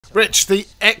Rich, the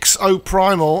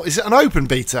Exoprimal, is it an open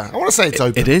beta? I want to say it's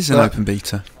open. It is an open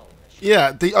beta.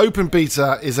 Yeah, the open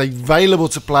beta is available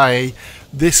to play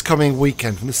this coming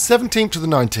weekend from the 17th to the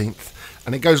 19th,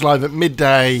 and it goes live at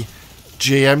midday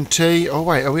GMT. Oh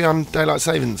wait, are we on daylight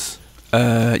savings?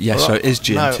 Yeah, so it is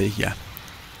GMT. No. Yeah.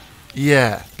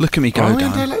 Yeah. Look at me go,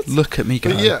 Dan. Look at me go.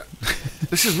 But yeah,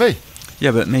 this is me.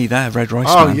 Yeah, but me there, Red Rice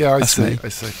Oh Man. yeah, I That's see. me. I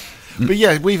see. But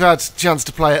yeah, we've had a chance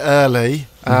to play it early,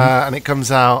 and it comes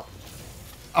out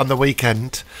on the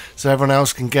weekend, so everyone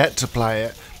else can get to play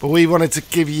it. But we wanted to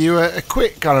give you a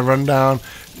quick kind of rundown,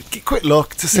 quick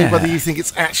look to see whether you think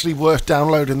it's actually worth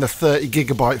downloading the 30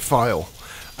 gigabyte file,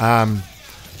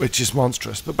 which is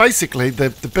monstrous. But basically, the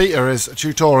beta is a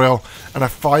tutorial and a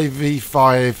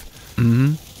 5v5.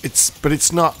 But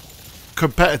it's not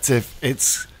competitive. It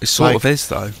sort of is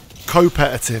though.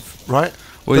 Co-petitive, right?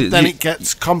 Well, but then it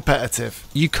gets competitive.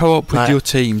 You co-op with your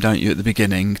team, don't you, at the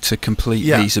beginning to complete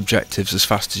these objectives as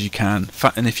fast as you can.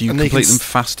 And if you complete them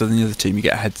faster than the other team, you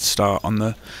get a head start on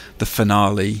the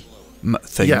finale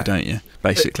thing, don't you?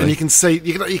 Basically, and you can see,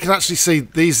 you can actually see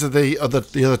these are the other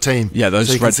team. Yeah, those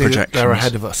so red projections. They're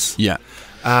ahead of us. Yeah.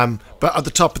 But at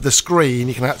the top of the screen,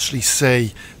 you can actually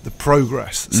see the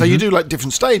progress. So you do like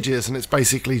different stages, and it's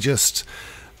basically just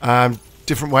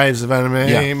different waves of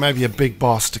enemy, maybe a big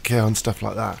boss to kill and stuff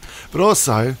like that. But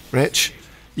also, Rich,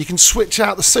 you can switch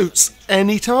out the suits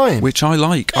anytime. Which I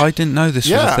like. I didn't know this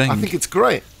was a thing. I think it's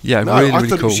great. Yeah, no, really I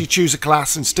thought cool. you choose a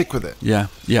class and stick with it. Yeah,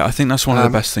 I think that's one of the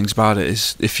best things about it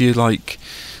is if you're like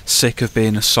sick of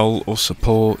being assault or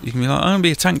support, you can be like, I'm going to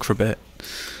be a tank for a bit.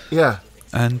 Yeah.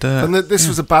 And this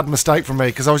was a bad mistake for me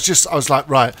because I was like,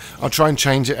 right, I'll try and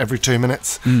change it every 2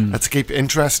 minutes to keep it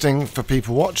interesting for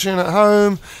people watching at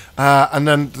home. And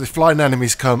then the flying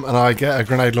enemies come and I get a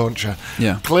grenade launcher.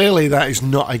 Yeah. Clearly, that is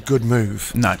not a good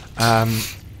move. No.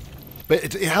 But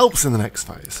it helps in the next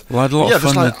phase. Well, I had a lot of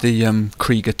fun with the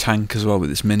Krieger tank as well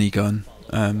with its minigun.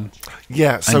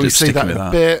 So we see that in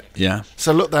a bit. Yeah.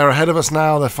 So look, they're ahead of us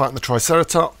now. They're fighting the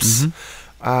Triceratops.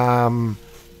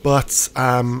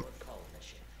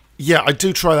 Yeah, I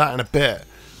do try that in a bit.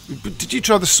 But did you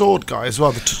try the sword guy as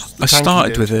well? I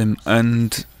started with him,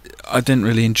 and I didn't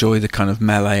really enjoy the kind of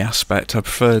melee aspect. I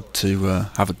preferred to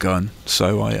have a gun,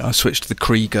 so I switched to the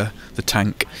Krieger, the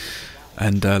tank,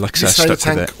 and like I said, I stuck with it. You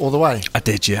stayed tank all the way? I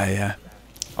did, yeah.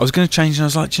 I was going to change, and I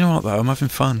was like, do you know what, though? I'm having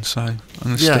fun, so I'm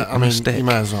going to stick. You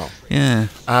may as well. Yeah.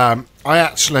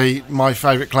 My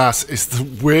favourite class is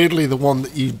weirdly the one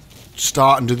that you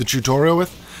start and do the tutorial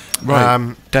with.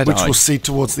 Right, which we'll see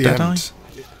towards the end.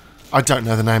 I don't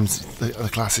know the names of the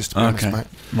classes, to be honest, mate.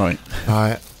 Right.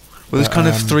 Well, there's kind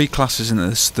of three classes in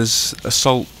this. There's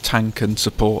assault, tank, and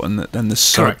support, and then there's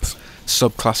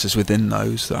sub-classes within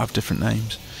those that have different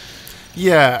names.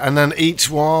 Yeah, and then each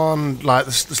one, like,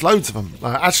 there's loads of them.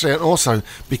 Actually, and also,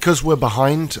 because we're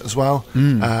behind as well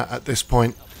at this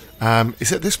point,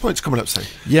 is it at this point it's coming up soon?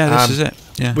 Yeah, this is it.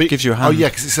 Yeah, gives you a hand. Oh yeah,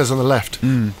 because it says on the left.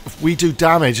 If we do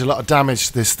a lot of damage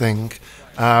to this thing,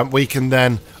 we can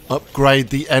then upgrade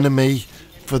the enemy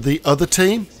for the other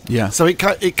team. Yeah. So it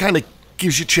kind of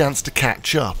gives you a chance to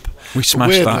catch up. We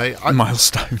smashed that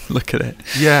milestone. Look at it.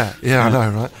 Yeah, I know,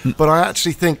 right? But I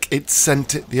actually think it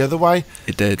sent it the other way.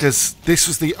 It did. Because this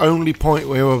was the only point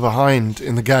we were behind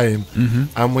in the game,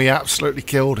 and we absolutely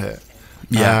killed it.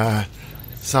 Yeah.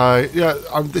 This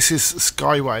is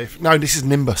Skywave. No, this is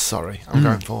Nimbus, sorry, I'm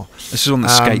going for. This is one that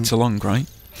skates along, right?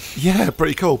 Yeah,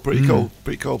 pretty cool. But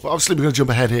obviously we're going to jump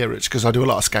ahead here, Rich, because I do a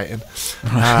lot of skating.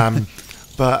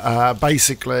 But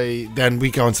basically, then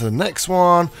we go into the next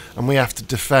one, and we have to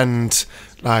defend,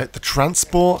 like, the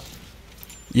transport.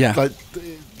 Yeah. Like,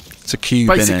 it's a cube,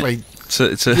 basically,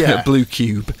 it's a blue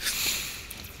cube.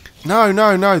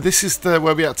 No. This is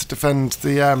where we had to defend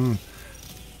the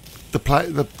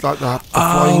flying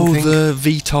thing. The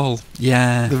VTOL.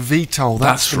 Yeah. The VTOL.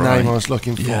 That's the name I was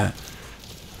looking for. Yeah.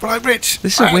 But like, Rich,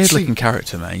 this is a weird looking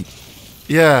character, mate.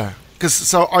 Yeah,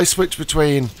 because I switch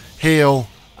between heal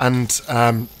and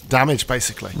damage,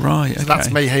 basically. Right. So that's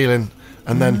me healing,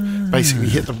 and then basically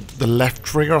hit the left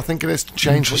trigger, I think it is, to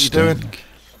change what you're doing.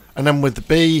 And then with the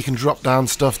B, you can drop down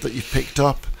stuff that you've picked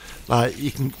up. Like,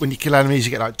 you can, when you kill enemies,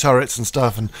 you get like turrets and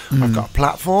stuff. And I've got a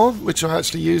platform which I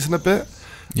actually use in a bit.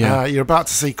 Yeah. You're about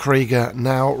to see Krieger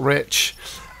now, Rich.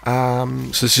 So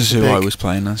this is who I was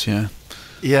playing as, yeah.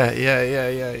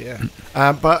 Yeah.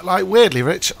 But like, weirdly,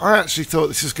 Rich, I actually thought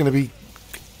this was going to be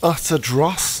utter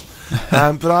dross.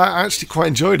 But I actually quite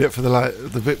enjoyed it for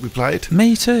the bit we played.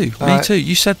 Me too.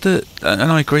 You said that,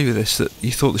 and I agree with this, that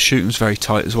you thought the shooting was very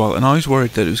tight as well. And I was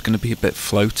worried that it was going to be a bit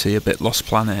floaty, a bit Lost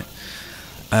Planet.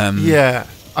 Yeah.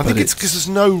 I think it's because there's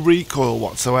no recoil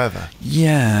whatsoever.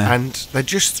 Yeah. And they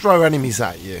just throw enemies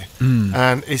at you.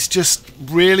 And it's just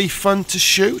really fun to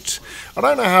shoot. I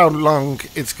don't know how long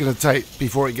it's going to take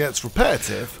before it gets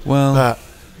repetitive. Well,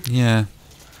 yeah.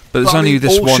 But there's only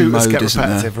this one mode,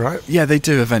 isn't there? Right? Yeah, they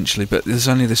do eventually, but there's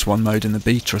only this one mode in the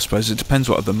beta, I suppose. It depends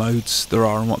what other modes there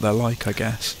are and what they're like, I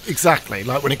guess. Exactly,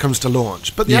 like when it comes to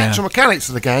launch. But the actual mechanics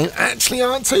of the game actually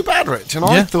aren't too bad, Rich, and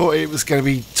I thought it was going to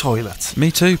be toilet. Me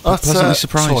too, pleasantly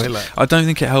surprised. Toilet. I don't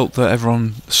think it helped that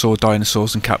everyone saw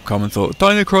Dinosaurs and Capcom and thought,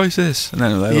 Dino Crisis! And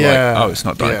then they were like, oh, it's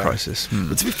not Dino Crisis.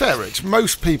 But to be fair, Rich,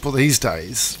 most people these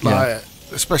days, like,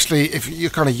 especially if you're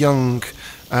kind of young...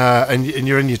 and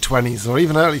you're in your 20s or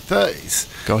even early 30s,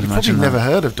 you've probably never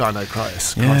heard of Dino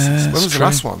Crisis. When was the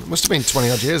last one? It must have been 20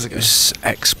 odd years ago. It was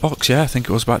Xbox, I think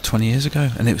it was about 20 years ago,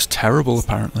 and it was terrible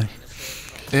apparently.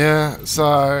 Yeah,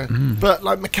 so but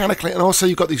like mechanically, and also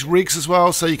you've got these rigs as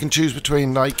well, so you can choose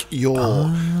between like your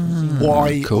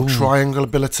Y or triangle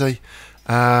ability.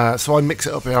 So I mix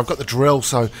it up here. I've got the drill,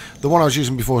 so the one I was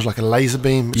using before was like a laser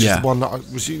beam, which is the one that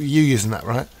was you using that,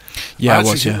 right? Yeah, I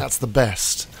think that's the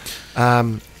best.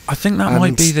 I think that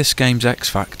might be this game's X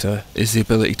factor, is the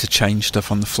ability to change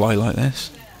stuff on the fly like this.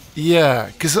 Yeah,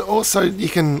 because also you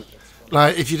can,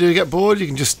 like, if you do get bored, you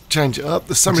can just change it up.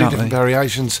 There's so many different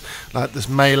variations. Like there's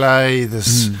melee,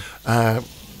 there's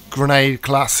grenade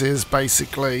classes.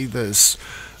 Basically, there's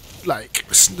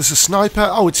a sniper.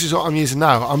 Oh, which is what I'm using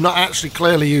now. I'm not actually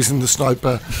clearly using the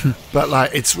sniper, but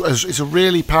like it's a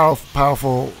really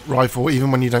powerful rifle,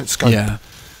 even when you don't scope. Yeah.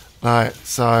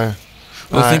 So.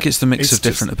 Well, I think it's the mix of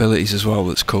different abilities as well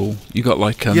that's cool. You got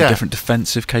like different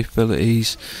defensive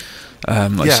capabilities.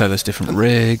 So there's different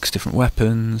rigs, different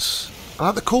weapons. I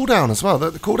like the cooldown as well.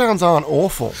 The cooldowns aren't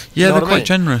awful. Yeah, they're quite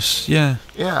generous. Yeah.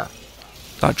 Yeah.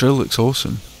 That drill looks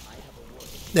awesome.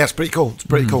 Yeah, it's pretty cool. It's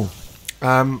pretty cool.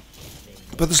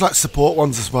 But there's like support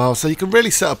ones as well, so you can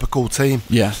really set up a cool team.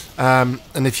 Yeah.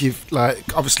 And if you've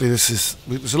obviously there's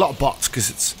a lot of bots because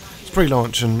it's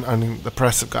pre-launch and the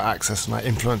press have got access and like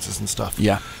influencers and stuff.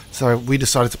 Yeah. So we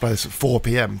decided to play this at 4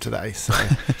 p.m. today. So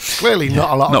clearly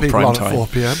not a lot of people on at 4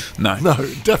 p.m. No,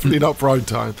 definitely not prime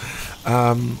time.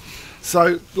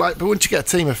 But once you get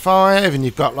a team of 5 and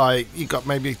you've got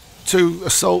maybe 2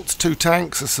 assaults, 2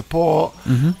 tanks, a support,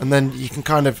 and then you can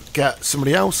kind of get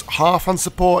somebody else half on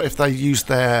support if they use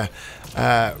their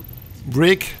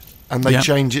rig and they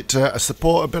change it to a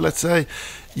support ability.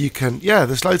 You can,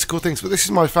 there's loads of cool things, but this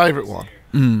is my favourite one.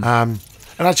 And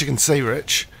as you can see,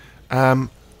 Rich,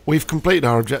 we've completed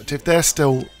our objective. They're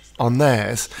still on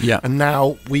theirs, and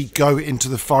now we go into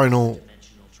the final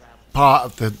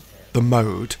part of the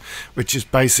mode, which is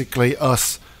basically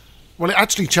us. Well, it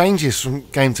actually changes from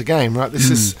game to game, right?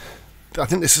 I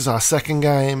think this is our second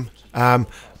game, and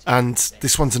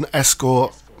this one's an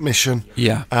escort mission.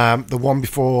 Yeah. The one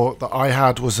before that I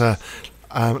had was a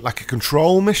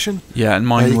control mission. Yeah, and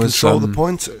mine was control the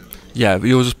point. Yeah,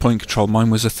 yours was point control. Mine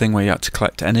was a thing where you had to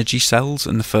collect energy cells,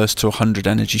 and the first to 100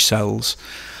 energy cells.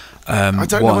 I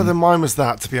don't know whether mine was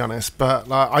that, to be honest,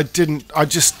 but I didn't. I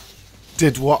just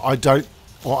did what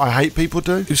I hate people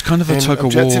do. It was kind of a tug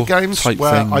of war games type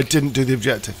where thing. I didn't do the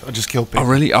objective. I just killed people. Oh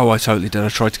really? Oh, I totally did. I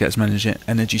tried to get as many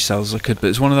energy cells as I could, but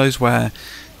it's one of those where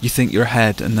you think you're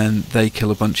ahead and then they kill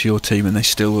a bunch of your team and they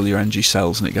steal all your energy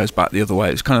cells and it goes back the other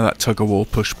way. It's kind of that tug of war,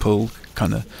 push pull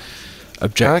kind of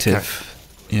objective.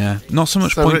 Okay. Yeah, not so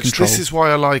much point control. This is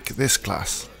why I like this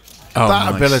class.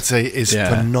 That ability is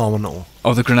phenomenal.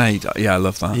 Oh, the grenade. Yeah, I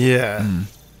love that. Yeah.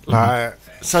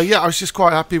 So I was just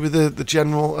quite happy with the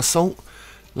general assault.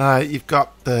 Like, you've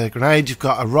got the grenade, you've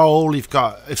got a roll, you've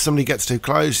got, if somebody gets too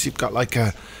close, you've got like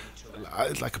a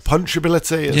punch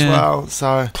ability as well.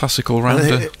 So classical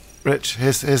rounder. Rich,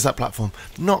 here's that platform.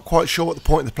 Not quite sure what the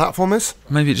point of the platform is.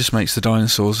 Maybe it just makes the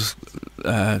dinosaurs,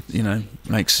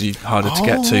 makes you harder to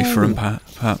get to for them,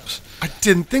 perhaps. I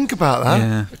didn't think about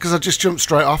that because I just jumped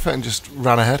straight off it and just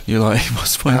ran ahead. You're like,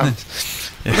 what's the point of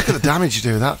this? Yeah. Look at the damage you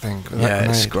do with that thing. With that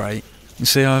it's great. You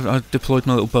see, I deployed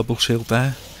my little bubble shield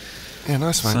there. Yeah,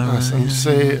 nice, mate. Nice. And you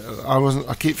see,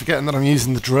 I keep forgetting that I'm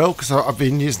using the drill because I've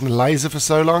been using the laser for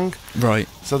so long. Right.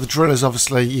 So the drill is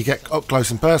obviously, you get up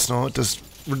close and personal. It does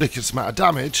ridiculous amount of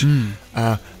damage.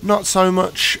 Not so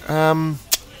much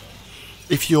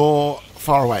if you're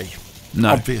far away.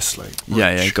 No. Obviously.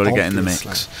 Yeah, you've got to get in the mix.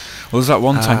 Well, there's that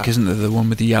one tank, isn't there? The one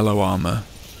with the yellow armour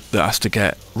that has to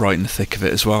get right in the thick of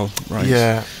it as well, right?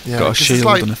 Yeah. Got a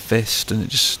shield and a fist, and it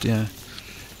just,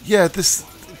 Yeah, this...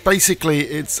 Basically,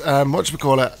 it's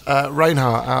Reinhardt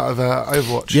out of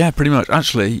Overwatch. Yeah, pretty much.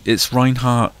 Actually, it's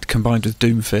Reinhardt combined with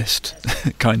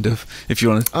Doomfist, kind of. If you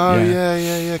want to. Oh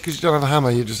yeah. Because you don't have a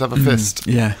hammer, you just have a fist.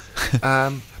 Yeah.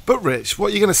 But Rich,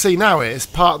 what you're going to see now is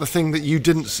part of the thing that you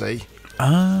didn't see.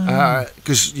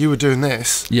 Because you were doing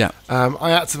this. Yeah.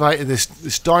 I activated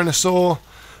this dinosaur,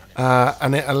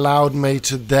 and it allowed me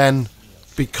to then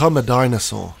become a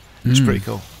dinosaur. Which is pretty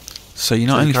cool. So you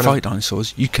not only fight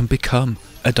dinosaurs, you can become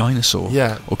a dinosaur.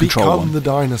 Yeah, or control one. Become the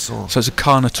dinosaur. So it's a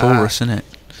Carnotaurus, isn't it?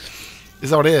 Is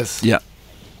that what it is? Yeah.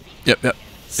 Yep.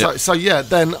 So yeah,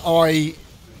 then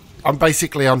I'm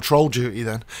basically on troll duty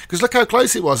then. Because look how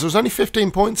close it was. There was only 15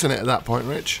 points in it at that point,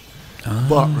 Rich.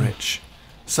 But, Rich,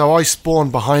 so I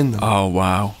spawned behind them. Oh,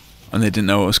 wow. And they didn't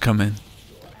know what was coming.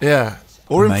 Yeah.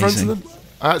 Or Amazing. in front of them.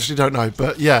 I actually don't know,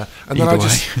 but yeah. And then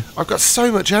I've got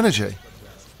so much energy.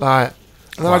 And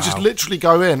then I just literally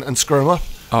go in and screw them up.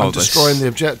 I'm destroying the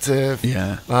objective.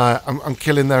 Yeah. I'm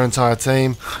killing their entire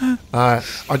team. I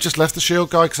just left the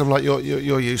shield guy because I'm like,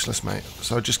 you're useless, mate.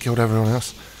 So I just killed everyone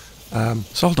else.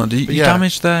 So hold on, do you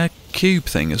damage their cube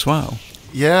thing as well?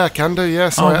 Yeah, I can do, yeah.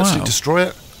 So I actually destroy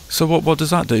it. So what does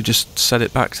that do? Just set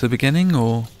it back to the beginning,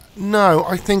 or? No,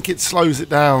 I think it slows it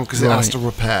down because it has to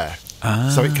repair.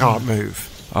 So it can't move.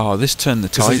 Oh, this turned the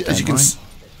tide then, right?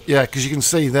 Yeah, because you can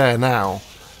see there now,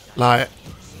 like,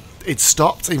 it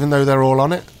stopped even though they're all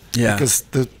on it. Yeah. Because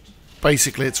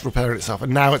basically it's repairing itself,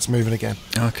 and now it's moving again.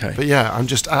 Okay. But yeah, I'm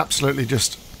just absolutely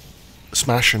just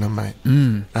smashing them, mate.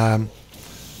 And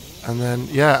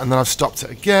then I've stopped it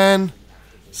again.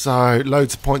 So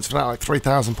loads of points for that, like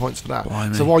 3,000 points for that.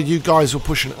 Blimey. So while you guys were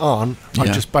pushing it on, I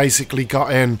just basically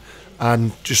got in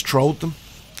and just trolled them.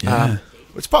 Yeah.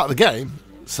 It's part of the game.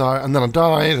 So, and then I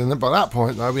died, and then by that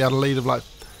point though, we had a lead of like,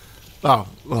 there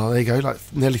you go, like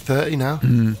nearly 30 now.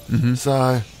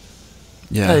 So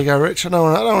there you go, Rich. I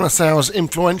don't want to say I was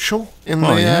influential in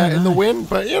the win,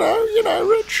 but you know,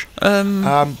 Rich. I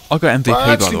got MVP,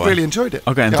 I actually by the way. really enjoyed it.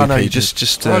 I got MVP. I know you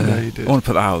just I know you did. I want to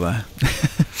put that out there.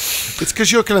 It's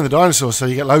because you're killing the dinosaurs, so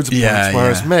you get loads of points.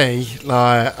 Whereas me,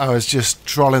 like, I was just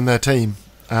trolling their team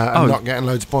and not getting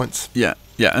loads of points. Yeah,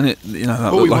 and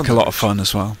that looked like a lot of fun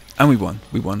as well. And we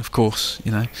won, of course.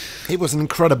 You know, it was an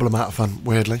incredible amount of fun.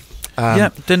 Weirdly,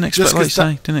 didn't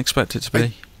expect it to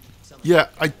be.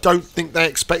 I don't think they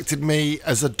expected me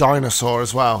as a dinosaur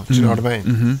as well. Do you know what I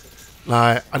mean?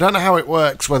 Like, I don't know how it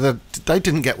works. Whether they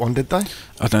didn't get one, did they?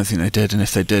 I don't think they did, and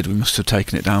if they did, we must have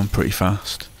taken it down pretty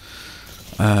fast.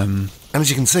 And as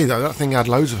you can see, though, that thing had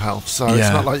loads of health, so it's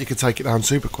not like you could take it down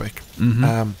super quick.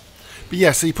 But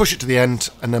yeah, so you push it to the end,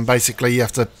 and then basically you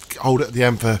have to hold it at the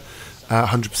end for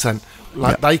 100%.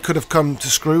 Like, they could have come to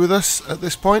screw with us at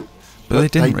this point, but they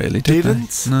didn't really, did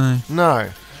they?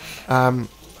 No.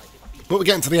 But we're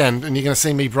getting to the end, and you're going to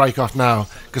see me break off now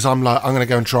because I'm going to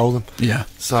go and troll them. Yeah.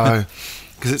 So,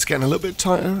 because it's getting a little bit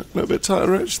tighter,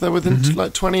 Rich. They're within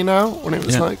like 20 now, when it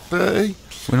was like 30.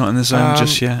 We're not in the zone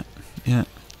just yet. Yeah.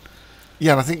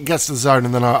 Yeah, and I think it gets to the zone,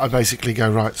 and then I basically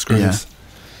go, right, screw this.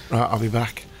 Right, I'll be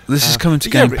back. This is coming to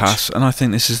Game Pass, and I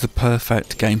think this is the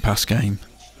perfect Game Pass game.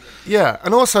 Yeah,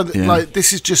 and also, like,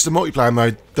 this is just a multiplayer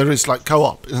mode. There is, like,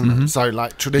 co-op, isn't there? So,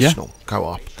 like, traditional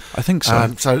co-op. I think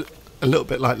so. So, a little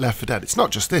bit like Left 4 Dead. It's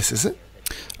not just this, is it?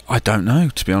 I don't know,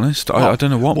 to be honest. I don't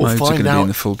know what modes are going to be in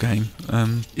the full game.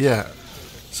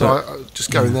 So I just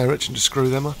go in there, Rich, and just screw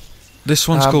them up. This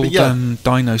one's called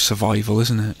Dino Survival,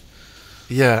 isn't it?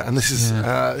 Yeah, and this is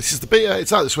the beta.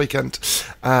 It's out this weekend,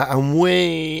 and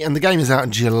the game is out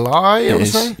in July. It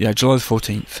is. Yeah, July the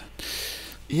 14th.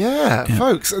 Yeah,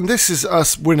 folks, and this is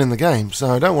us winning the game.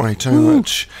 So don't worry too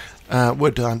much.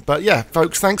 We're done. But yeah,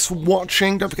 folks, thanks for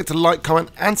watching. Don't forget to like, comment,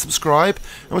 and subscribe.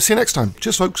 And we'll see you next time.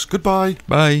 Cheers, folks. Goodbye.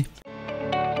 Bye.